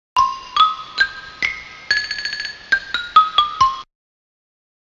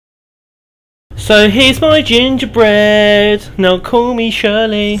So here's my gingerbread. Now call me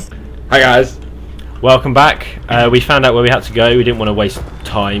Shirley. Hi guys. Welcome back. We found out where we had to go. We didn't want to waste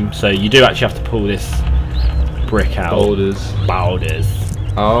time, so you do actually have to pull this brick out. Boulders.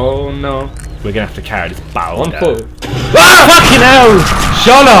 Oh no. We're gonna have to carry this boulder. 1 foot. Ah! Fucking hell!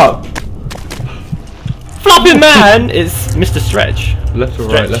 Shut up! Flopping man! It's Mr. Stretch. Left or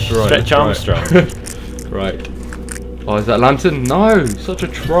right? Left or right? Stretch Armstrong. Right. Oh, is that lantern? No, such a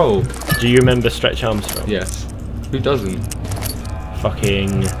troll. Do you remember Stretch Armstrong? Yes. Who doesn't?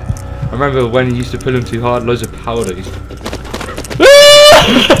 Fucking. I remember when he used to pull him too hard, loads of powder.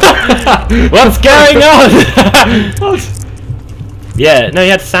 What's going on? What? Yeah, no, he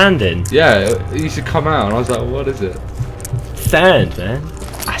had sand in. Yeah, it used to come out, and I was like, what is it? Sand, man.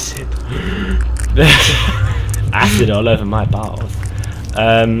 Acid. Acid all over my balls.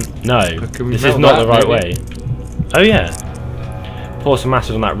 No, Can we this is melt not that, the right maybe? way. Oh yeah. Pour some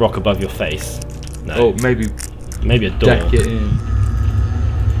acid on that rock above your face. No. Oh, maybe Maybe a door. deck it in.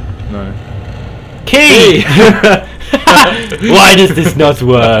 No. Key! Why does this not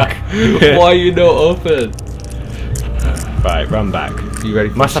work? Why are you not open? Right, run back. You ready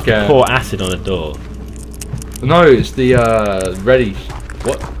for Must have to scare? pour acid on a door. No, it's the ready.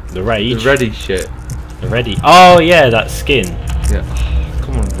 What? The rage. The ready shit. The ready. Oh yeah, that skin. Yeah.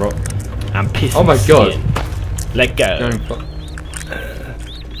 Come on, rock. And piss. Oh my god. Skin. Let go. Going fuck.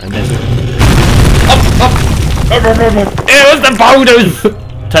 And then. Up! It was the boulders!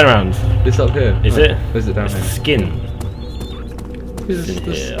 Turn around. It's up here. Is Oh, it? Is it down It's here? the skin. It's In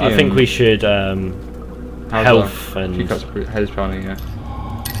the here. skin. I think we should How's health that? and Keep up head pounding, yeah.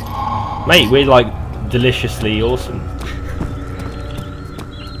 mate, we're like deliciously awesome.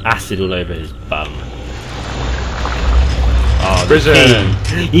 Acid all over his bum. Oh, the Prison.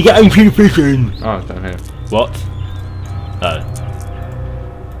 key. You get into prison. Oh, it's down here. What? Oh.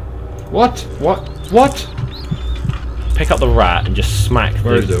 What? What? What? Pick up the rat and just smack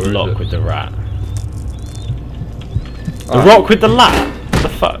Where is the it? Where is lock it? with the rat. The Ah, rock with the lat. What the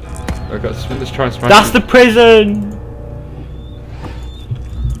fuck? Let's try and smash That's it. the prison.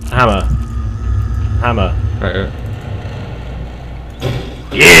 Hammer. Hammer. Right.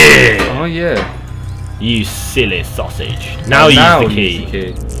 Yeah. Oh yeah. You silly sausage. Now now use the use key. the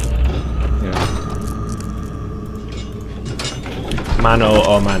key. Yeah. Mano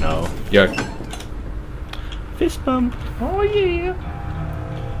or mano. Yo. Fist bump. Oh yeah.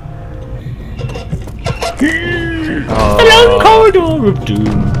 The long corridor of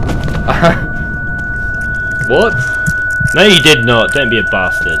doom. What? No, you did not. Don't be a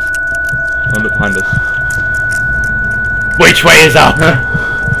bastard. Oh, look behind us. Which way is up?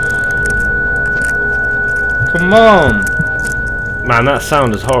 Come on. Man, that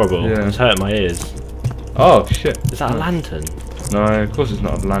sound is horrible. Yeah. It's hurt my ears. Oh shit. Is that a lantern? No, of course it's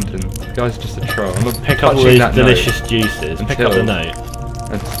not a lantern. The guy's just a troll. I'm not Pick up all touching these that delicious juices. Pick up the Until- note.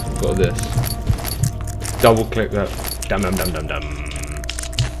 note. I've got this. Double click that. Dum dum dum dum dum.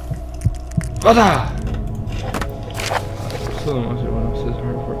 Brother!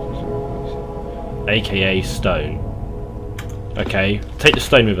 AKA Stone. Okay, take the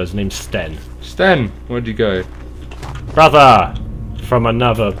stone with us. Name's Sten. Sten, where'd you go? Brother! From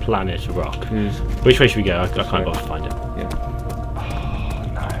another planet rock. Who's... Which way should we go? I can't bother to find it. Yeah.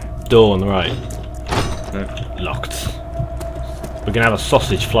 Oh no. Door on the right. No. Locked. We're gonna have a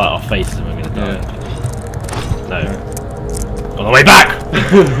sausage fly at our faces and we're gonna die. Yeah. No. On the way back!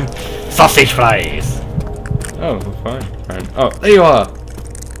 Sausage flies! Oh, we're fine. Oh, there you are!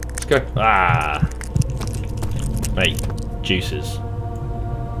 Let's go. Ah. Mate, juices.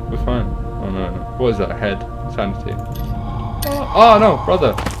 We're fine. Oh no, no. What is that? Head. Sanity. Oh no,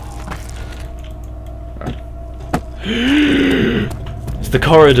 brother! It's the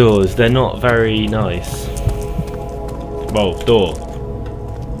corridors, they're not very nice. Whoa, door.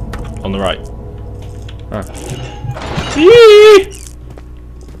 On the right. Ah.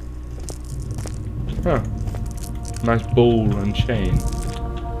 Oh. Nice ball and chain.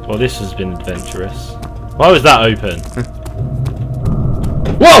 Well, this has been adventurous. Why was that open?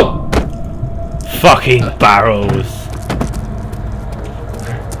 Whoa! Fucking barrels.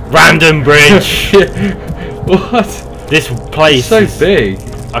 Random bridge. What? This place So is... big.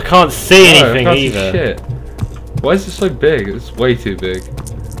 I can't see Oh, I anything can't see either. shit. Why is it so big? It's way too big.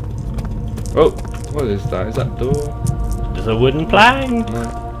 Oh, what is that? Is that a door? There's a wooden plank.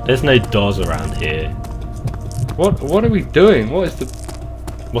 No. There's no doors around here. What are we doing? What is the...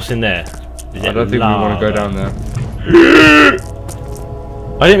 What's in there? Is I it don't think we want to go lava? down there.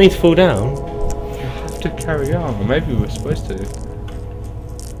 I didn't mean to fall down. You have to carry on. Or maybe we were supposed to.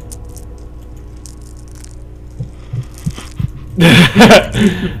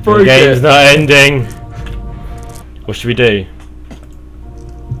 The game's not ending. What should we do?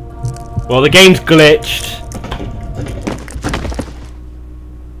 Well, the game's glitched.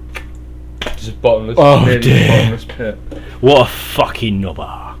 Just bottomless. Oh nearly dear. Bottomless pit. What a fucking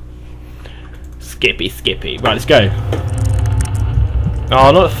knobber. Skippy. Right, let's go.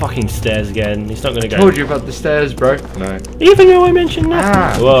 Oh, not the fucking stairs again. He's not gonna go. Told you about the stairs, bro. No. Even though I mentioned nothing.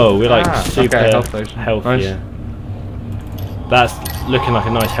 Ah. Whoa, we're like super okay, health potion. healthy. Nice. Yeah. That's looking like a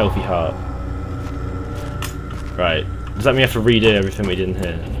nice healthy heart. Right. Does that mean we have to redo everything we did in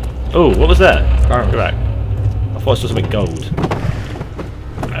here? Oh, what was that? Barrels. Go back. I thought I saw something gold.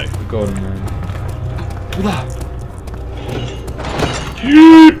 No. Golden man.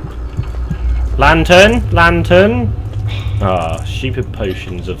 Lantern. Ah, stupid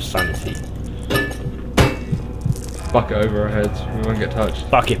potions of sanity. Bucket over our heads. We won't get touched.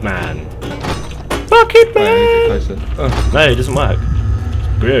 Bucket man. Wait, I need to get closer. Oh. No, it doesn't work.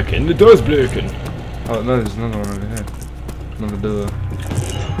 It's broken. The door's broken. Oh no, there's another one over here. Another door.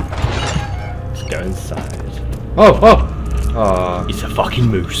 Let's go inside. Oh! Ah. It's a fucking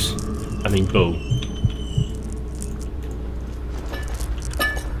moose. I mean bull.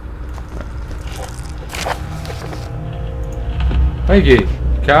 Thank you,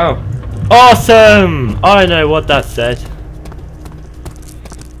 cow. Awesome! I know what that said.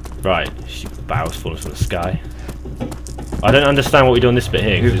 Right, barrels falling from the sky. I don't understand what we do on this bit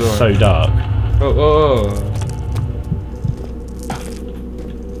here because it's so dark. Oh.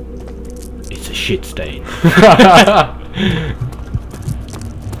 It's a shit stain.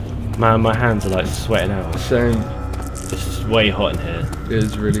 Man, my hands are like sweating out. Same. This is way hot in here. It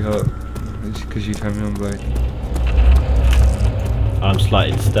is really hot. It's because you turned me on, Blake. I'm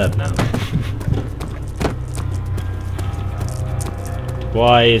slightly disturbed now.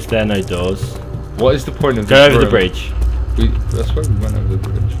 Why is there no doors? What is the point of Go this over room? the bridge. That's why we went over the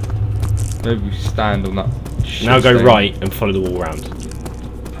bridge. Maybe we stand on that shit Now go stain. right and follow the wall round.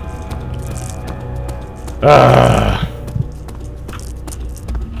 Ah.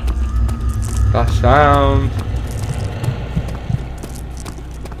 That sound.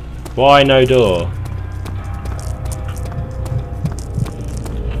 Why no door?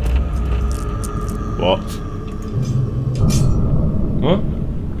 What? What?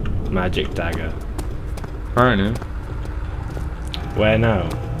 Magic dagger. Apparently. Where now?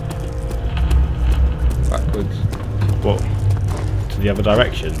 Backwards. What? To the other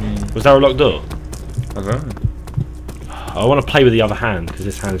direction? Mm. Was there a locked door? I don't know. I want to play with the other hand because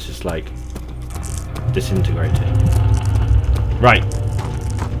this hand's just like disintegrating. Right.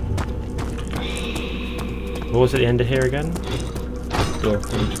 What was at the end of here again? Door.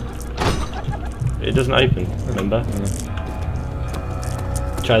 It doesn't open, remember? Yeah.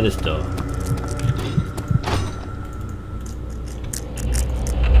 Try this door.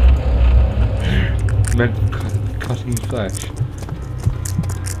 Meant cutting flesh.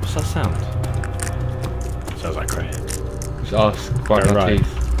 What's that sound? Sounds like crayon. It's us biting our right.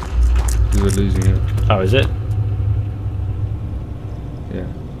 teeth. We were losing it. Oh, is it? Yeah.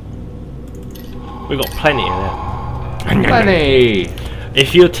 We've got plenty of them. Plenty!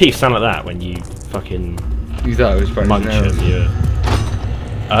 If your teeth sound like that when you fucking Use that as munch nails. them, you're...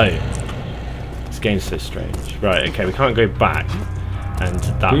 Oh. This game's so strange. Right, okay, we can't go back. And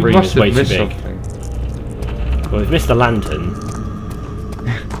that We room must is way have too missed big. something. Well, we've missed a lantern.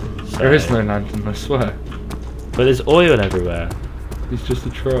 There is no lantern, I swear. But there's oil everywhere. He's just a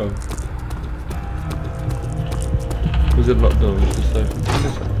troll. Was it locked door? Was it open?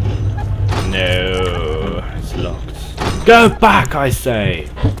 No, it's locked. Go back, I say!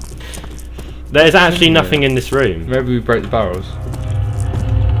 There's actually nothing in this room. Maybe we break the barrels.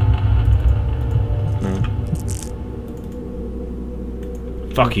 No.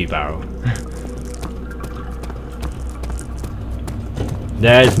 Fuck you, barrel.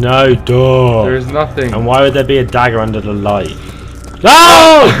 There's no door. There is nothing. And why would there be a dagger under the light?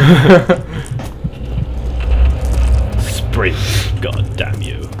 No! Sprint, god damn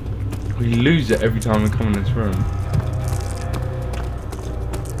you. We lose it every time we come in this room.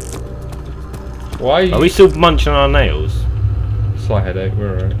 Why Are we still munching on our nails? Slight headache,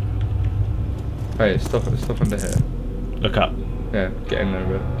 we're alright. Hey, stop under here. Look up. Yeah, get in there a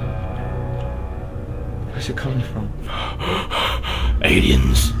bit. Where's it coming from?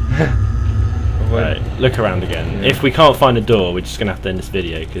 Aliens. Oh, wait. Right, look around again. Yeah. If we can't find a door, we're just gonna have to end this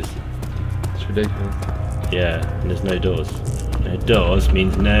video because, It's ridiculous. yeah, and there's no doors. No doors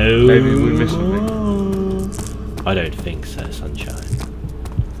means no. Maybe we missed something. I don't think so, sunshine.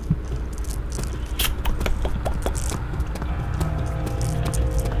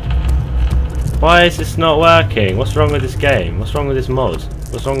 Why is this not working? What's wrong with this game? What's wrong with this mod?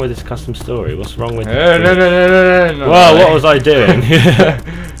 What's wrong with this custom story? What's wrong with... No. Whoa, what was I doing?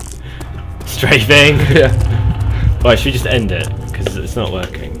 Strafing. Yeah. Right, should we just end it? Because it's not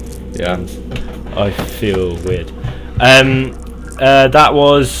working. Yeah. I feel weird. That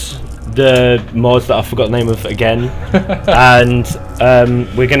was the mods that I forgot the name of again. And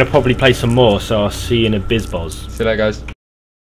we're going to probably play some more, so I'll see you in a bizboz. See you later, guys.